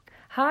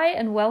Hi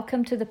and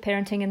welcome to the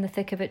Parenting in the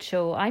Thick of It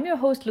show. I'm your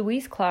host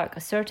Louise Clark,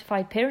 a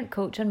certified parent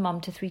coach and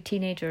mum to 3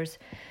 teenagers.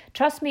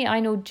 Trust me, I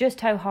know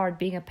just how hard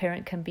being a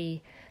parent can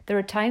be. There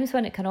are times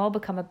when it can all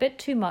become a bit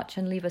too much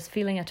and leave us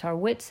feeling at our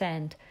wits'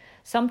 end.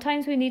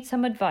 Sometimes we need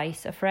some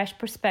advice, a fresh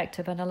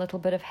perspective and a little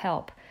bit of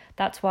help.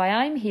 That's why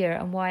I'm here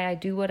and why I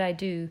do what I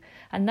do.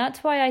 And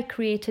that's why I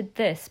created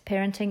this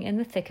Parenting in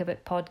the Thick of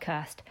It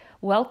podcast.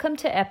 Welcome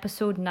to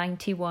episode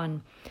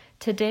 91.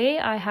 Today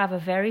I have a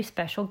very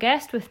special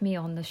guest with me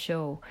on the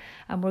show,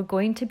 and we're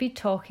going to be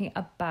talking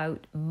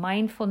about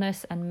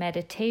mindfulness and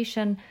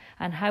meditation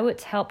and how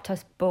it's helped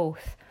us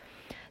both.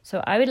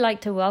 So I would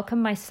like to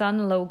welcome my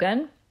son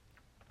Logan,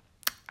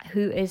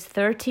 who is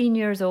 13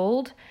 years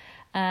old,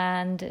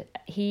 and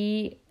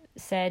he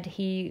said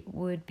he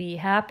would be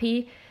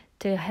happy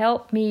to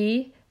help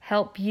me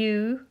help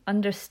you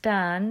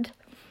understand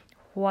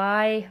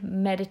why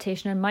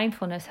meditation and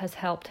mindfulness has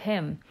helped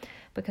him.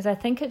 Because I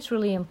think it's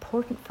really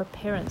important for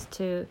parents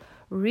to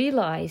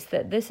realize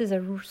that this is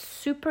a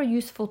super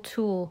useful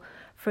tool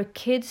for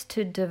kids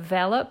to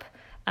develop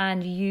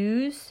and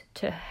use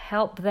to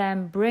help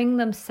them bring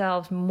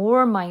themselves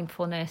more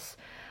mindfulness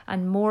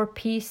and more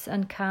peace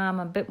and calm,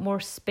 a bit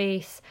more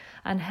space,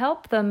 and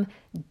help them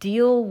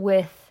deal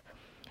with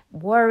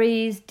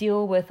worries,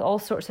 deal with all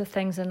sorts of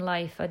things in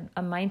life.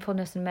 A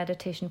mindfulness and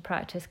meditation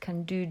practice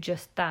can do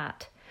just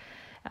that.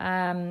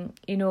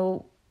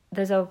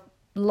 There's a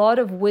lot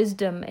of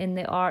wisdom in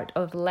the art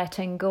of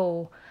letting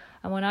go.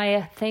 And when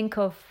I think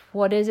of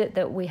what is it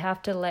that we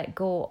have to let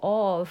go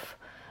of,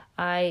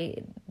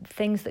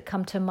 things that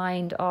come to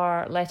mind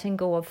are letting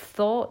go of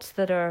thoughts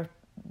that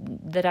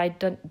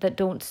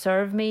don't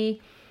serve me,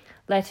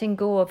 letting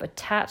go of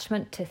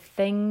attachment to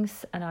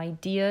things and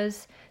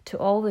ideas, to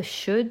all the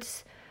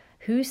shoulds.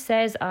 Who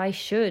says I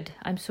should?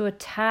 I'm so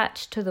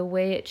attached to the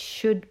way it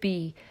should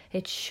be.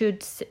 It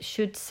should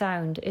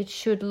sound. It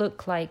should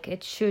look like.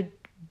 It should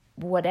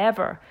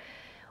whatever.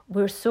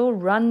 We're so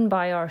run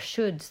by our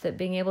shoulds that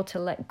being able to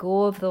let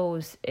go of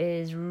those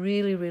is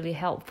really, really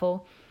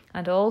helpful.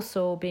 And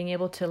also being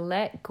able to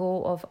let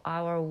go of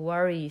our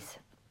worries.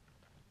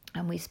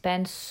 And we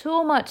spend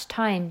so much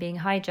time being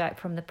hijacked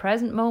from the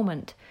present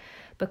moment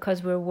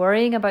because we're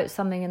worrying about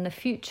something in the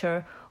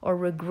future or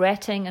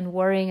regretting and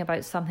worrying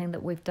about something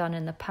that we've done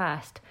in the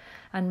past.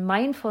 And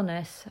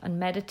mindfulness and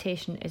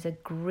meditation is a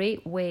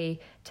great way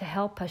to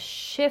help us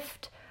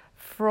shift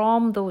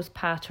from those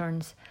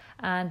patterns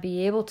and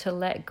be able to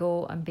let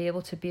go and be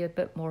able to be a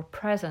bit more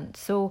present.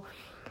 So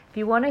if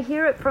you want to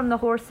hear it from the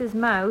horse's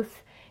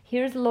mouth,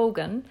 here's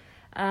Logan.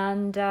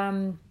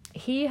 And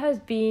he has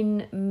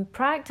been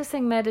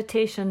practicing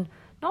meditation,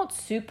 not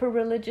super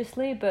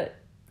religiously, but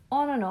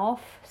on and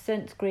off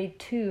since grade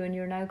 2, and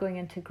you're now going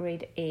into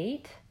grade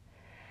 8.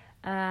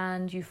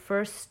 And you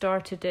first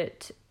started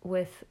it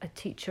with a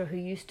teacher who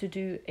used to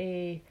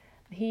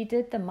he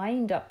did the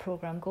Mind Up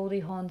program, Goldie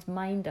Hawn's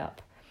Mind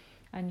Up.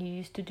 And you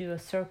used to do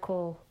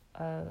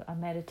a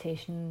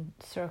meditation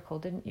circle,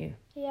 didn't you?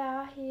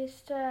 Yeah, he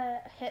used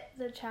to hit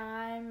the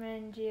chime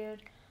and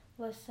you'd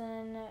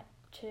listen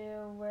to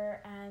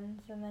where it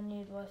ends, and then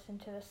you'd listen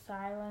to the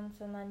silence,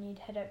 and then you'd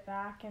hit it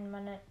back, and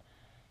when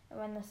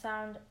the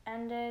sound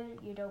ended,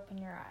 you'd open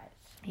your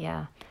eyes.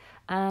 Yeah.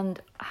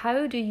 And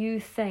how do you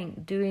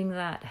think doing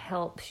that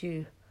helps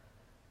you?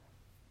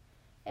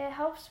 It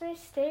helps me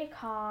stay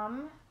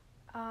calm.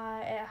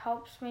 It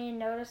helps me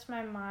notice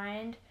my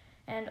mind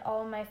and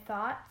all my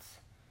thoughts.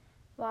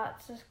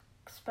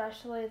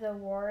 Especially the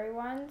worry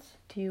ones.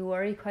 Do you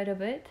worry quite a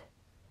bit?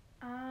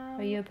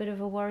 Are you a bit of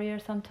a worrier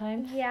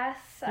sometimes? Yes,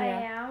 yeah. I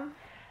am.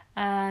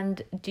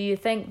 And do you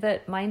think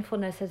that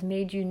mindfulness has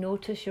made you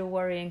notice your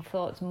worrying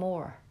thoughts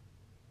more?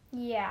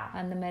 Yeah.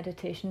 And the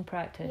meditation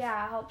practice?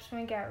 Yeah, it helps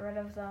me get rid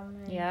of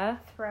them and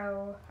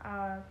throw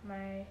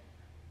my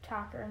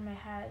talker in my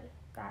head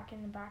back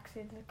in the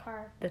backseat of the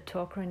car. The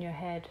talker in your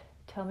head.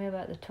 Tell me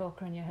about the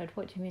talker in your head.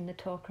 What do you mean the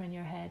talker in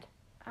your head?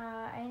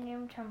 I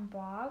named him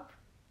Bob.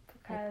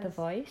 Like the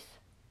voice?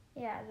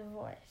 Yeah, the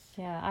voice.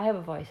 Yeah, I have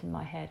a voice in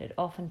my head. It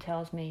often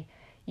tells me,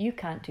 you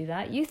can't do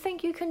that. You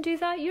think you can do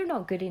that? You're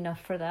not good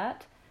enough for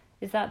that.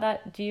 Is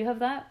that? Do you have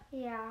that?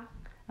 Yeah.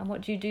 And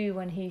what do you do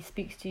when he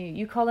speaks to you?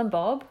 You call him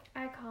Bob?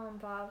 I call him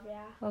Bob,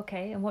 yeah.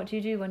 Okay, and what do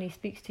you do when he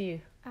speaks to you?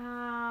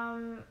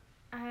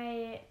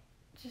 I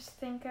just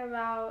think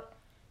about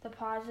the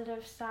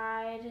positive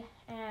side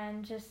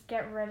and just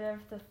get rid of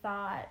the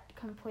thought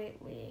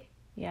completely.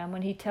 Yeah, and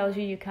when he tells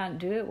you can't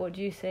do it, what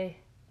do you say?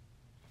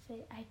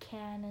 I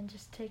can, and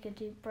just take a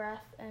deep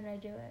breath, and I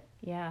do it.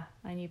 Yeah,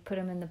 and you put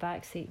him in the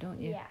back seat,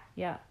 don't you? Yeah.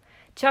 Yeah.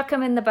 Chuck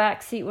him in the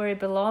back seat where he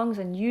belongs,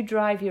 and you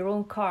drive your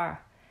own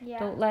car. Yeah.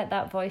 Don't let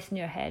that voice in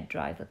your head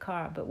drive the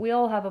car. But we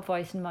all have a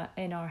voice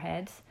in our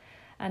heads,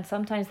 and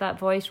sometimes that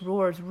voice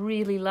roars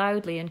really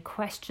loudly and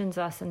questions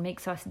us and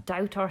makes us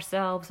doubt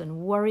ourselves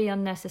and worry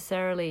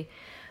unnecessarily.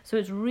 So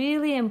it's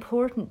really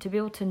important to be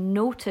able to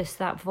notice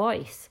that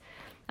voice,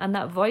 and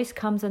that voice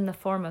comes in the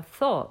form of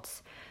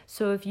thoughts.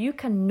 So if you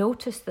can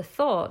notice the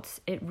thoughts,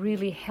 it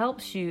really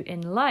helps you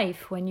in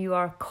life when you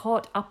are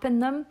caught up in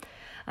them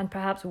and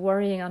perhaps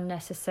worrying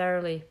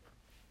unnecessarily.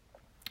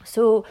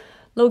 So,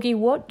 Logie,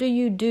 what do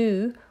you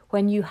do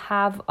when you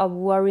have a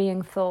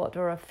worrying thought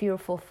or a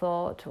fearful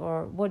thought,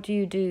 or what do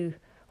you do?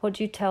 What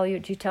do you tell you?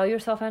 Do you tell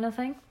yourself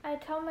anything? I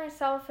tell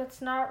myself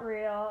it's not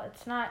real,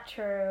 it's not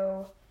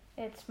true,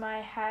 it's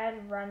my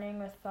head running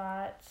with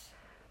thoughts.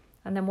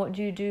 And then what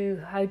do you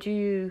do?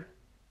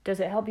 Does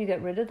it help you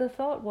get rid of the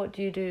thought? What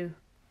do you do?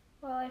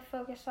 Well, I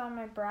focus on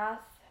my breath,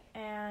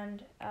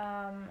 and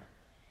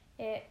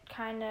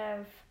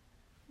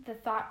the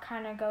thought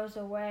kind of goes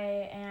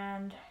away,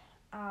 and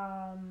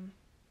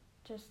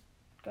just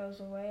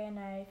goes away, and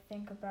I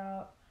think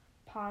about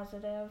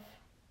positive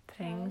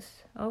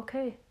things.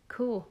 Okay,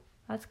 cool.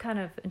 That's kind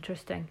of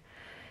interesting.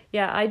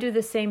 Yeah, I do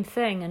the same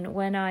thing. And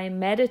when I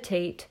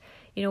meditate,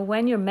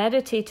 when you're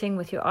meditating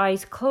with your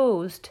eyes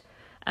closed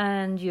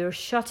and you're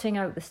shutting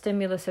out the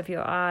stimulus of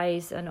your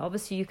eyes, and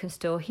obviously you can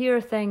still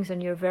hear things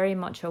and you're very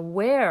much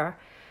aware,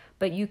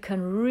 but you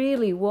can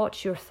really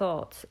watch your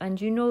thoughts. And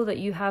you know that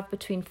you have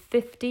between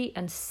 50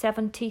 and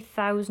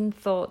 70,000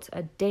 thoughts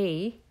a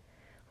day,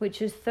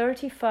 which is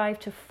 35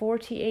 to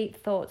 48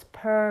 thoughts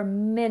per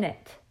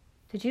minute.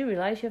 Did you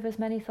realize you have as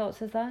many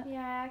thoughts as that?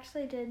 Yeah, I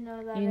actually did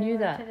know that. You knew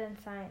that? I learned it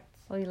in science.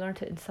 Oh, you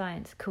learned it in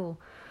science. Cool.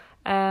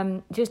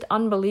 Just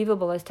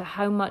unbelievable as to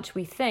how much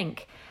we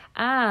think.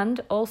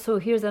 And also,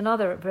 here's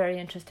another very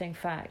interesting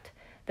fact,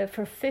 that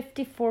for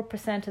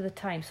 54% of the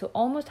time, so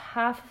almost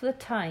half of the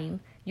time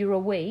you're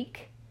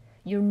awake,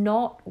 you're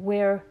not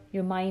where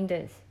your mind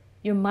is.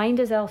 Your mind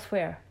is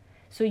elsewhere.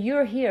 So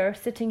you're here,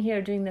 sitting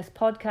here doing this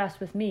podcast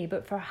with me,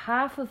 but for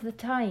half of the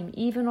time,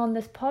 even on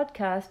this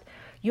podcast,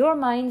 your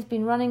mind's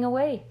been running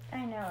away.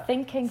 I know.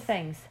 Thinking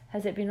things.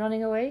 Has it been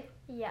running away?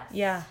 Yes.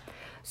 Yeah.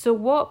 So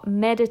what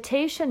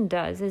meditation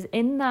does is,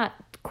 in that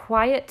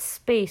quiet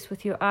space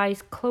with your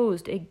eyes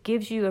closed, it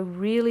gives you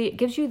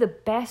the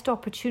best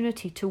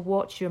opportunity to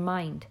watch your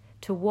mind,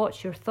 to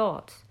watch your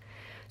thoughts.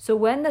 So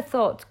when the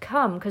thoughts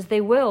come, because they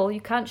will, you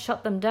can't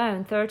shut them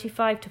down,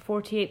 35 to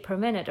 48 per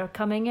minute are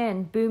coming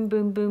in, boom,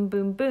 boom, boom,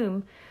 boom,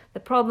 boom. The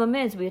problem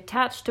is we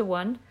attach to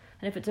one,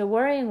 and if it's a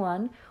worrying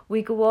one,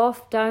 we go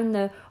off down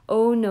the,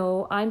 oh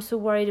no, I'm so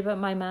worried about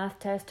my math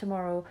test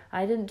tomorrow.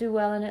 I didn't do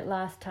well in it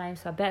last time,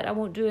 so I bet I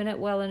won't do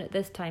well in it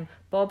this time.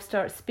 Bob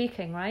starts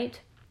speaking, right?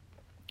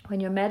 When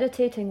you're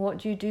meditating, what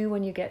do you do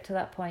when you get to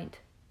that point?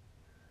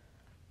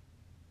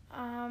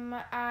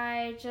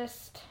 I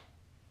just,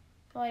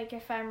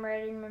 if I'm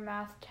writing my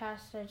math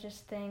test, I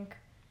just think,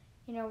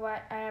 you know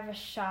what, I have a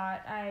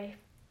shot. I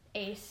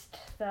aced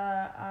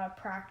the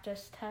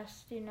practice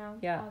test,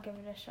 Yeah. I'll give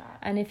it a shot.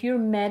 And if you're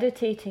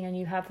meditating and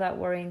you have that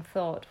worrying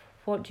thought,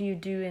 what do you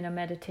do in a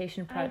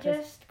meditation practice?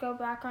 I just go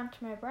back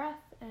onto my breath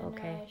and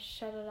Okay. I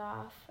shut it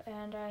off,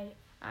 and I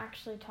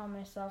actually tell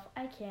myself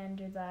I can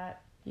do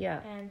that.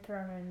 Yeah. And throw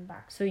it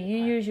back. So you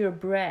use your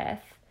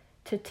breath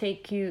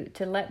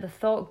to let the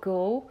thought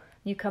go.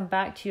 You come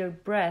back to your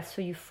breath,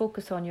 so you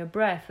focus on your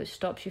breath, which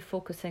stops you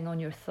focusing on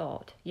your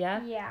thought.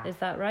 Yeah? Yeah. Is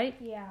that right?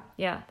 Yeah.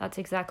 Yeah, that's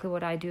exactly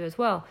what I do as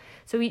well.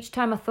 So each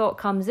time a thought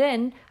comes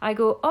in, I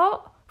go,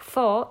 oh,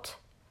 thought,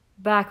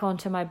 back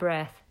onto my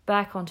breath,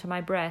 back onto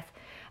my breath.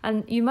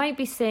 And you might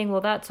be saying,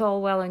 well, that's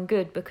all well and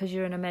good because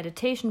you're in a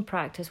meditation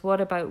practice. What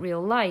about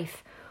real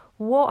life?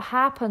 What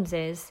happens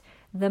is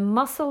the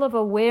muscle of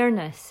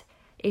awareness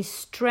is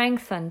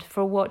strengthened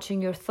for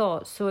watching your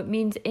thoughts. So it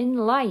means in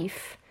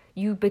life,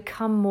 you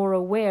become more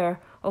aware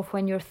of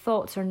when your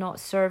thoughts are not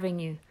serving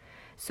you.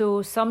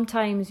 So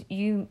sometimes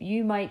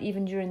you might,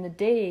 even during the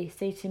day,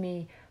 say to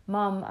me,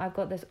 Mum, I've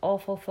got this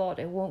awful thought,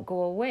 it won't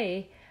go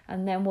away.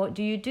 And then what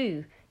do?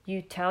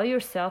 You tell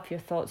yourself your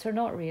thoughts are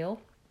not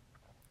real.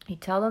 You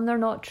tell them they're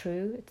not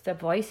true. It's the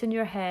voice in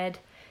your head.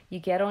 You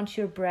get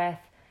onto your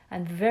breath.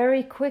 And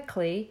very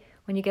quickly,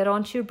 when you get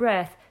onto your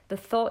breath, the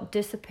thought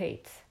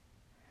dissipates.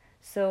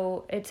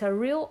 So it's a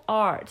real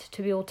art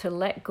to be able to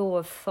let go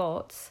of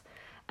thoughts.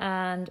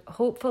 And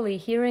hopefully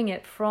hearing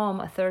it from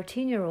a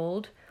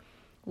 13-year-old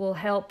will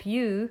help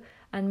you,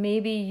 and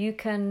maybe you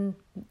can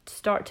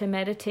start to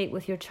meditate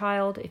with your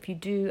child. If you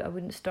do, I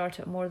wouldn't start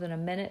at more than a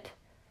minute.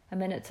 A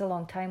minute's a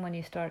long time when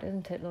you start,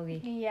 isn't it,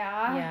 Logie?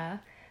 Yeah. Yeah.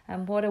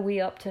 And what are we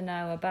up to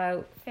now?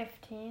 About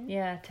 15.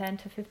 Yeah, 10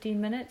 to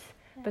 15 minutes.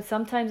 Yeah. But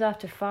sometimes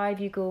after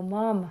 5 you go,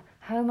 Mom,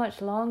 how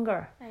much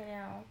longer? I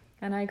know.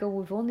 And I go,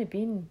 we've only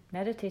been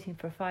meditating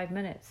for 5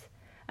 minutes.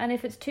 And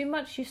if it's too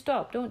much, you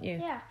stop, don't you?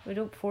 Yeah. We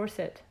don't force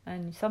it.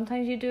 And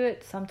sometimes you do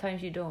it,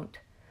 sometimes you don't.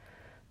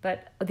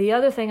 But the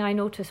other thing I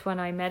notice when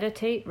I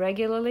meditate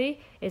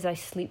regularly is I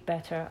sleep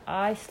better.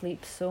 I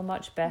sleep so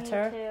much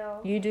better. Me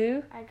too. You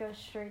do? I go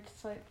straight to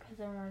sleep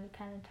because I'm already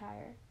kind of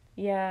tired.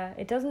 Yeah,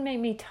 it doesn't make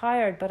me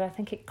tired, but I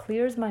think it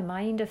clears my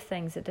mind of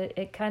things.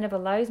 It kind of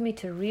allows me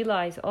to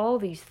realize all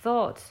these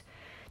thoughts.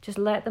 Just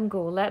let them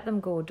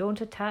go.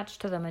 Don't attach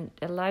to them, and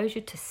it allows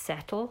you to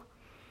settle.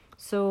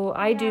 So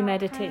I do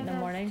meditate in the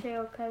morning.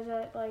 Too, because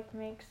it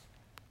makes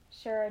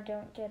sure I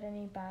don't get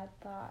any bad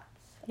thoughts.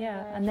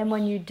 Yeah, and then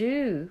when you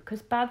do,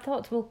 because bad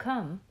thoughts will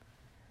come,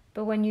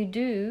 but when you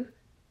do,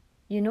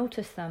 you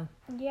notice them.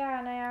 Yeah,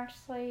 and I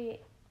actually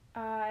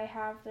I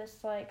have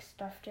this like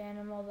stuffed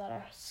animal that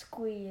I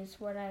squeeze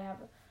when I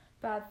have a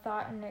bad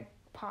thought, and it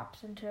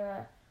pops into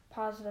a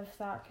positive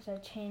thought because I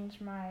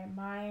change my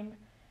mind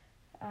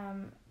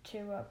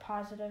to a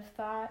positive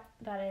thought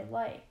that I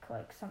like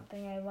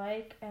something I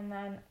like, and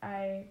then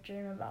I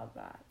dream about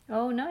that.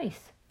 Oh, nice.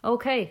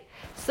 Okay,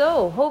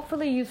 so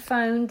hopefully you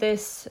found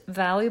this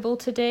valuable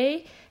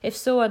today. If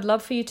so, I'd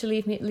love for you to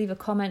leave a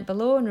comment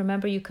below, and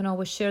remember you can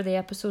always share the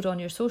episode on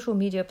your social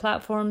media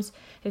platforms.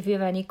 If you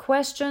have any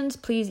questions,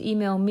 please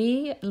email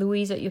me,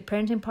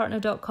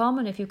 louise@yourparentingpartner.com,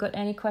 and if you've got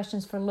any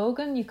questions for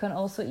Logan, you can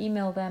also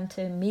email them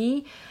to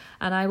me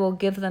and I will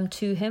give them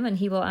to him and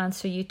he will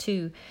answer you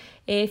too.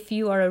 If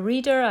you are a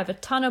reader, I have a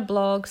ton of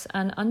blogs,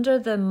 and under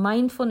the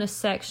mindfulness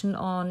section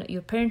on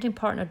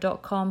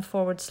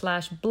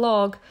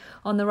yourparentingpartner.com/blog,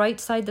 on the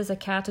right side there's a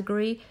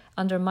category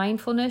under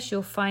mindfulness.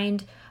 You'll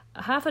find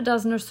half a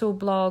dozen or so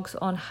blogs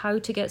on how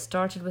to get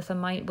started with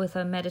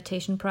a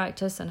meditation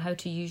practice and how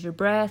to use your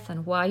breath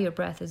and why your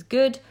breath is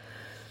good.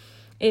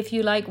 If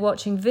you like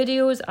watching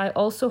videos, I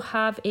also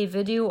have a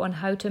video on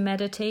how to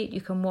meditate.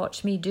 You can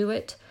watch me do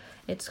it.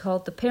 It's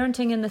called the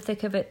Parenting in the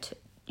Thick of It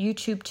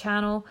YouTube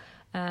channel.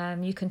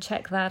 You can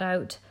check that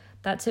out.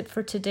 That's it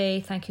for today.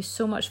 Thank you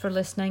so much for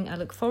listening. I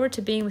look forward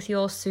to being with you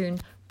all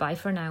soon. Bye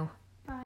for now.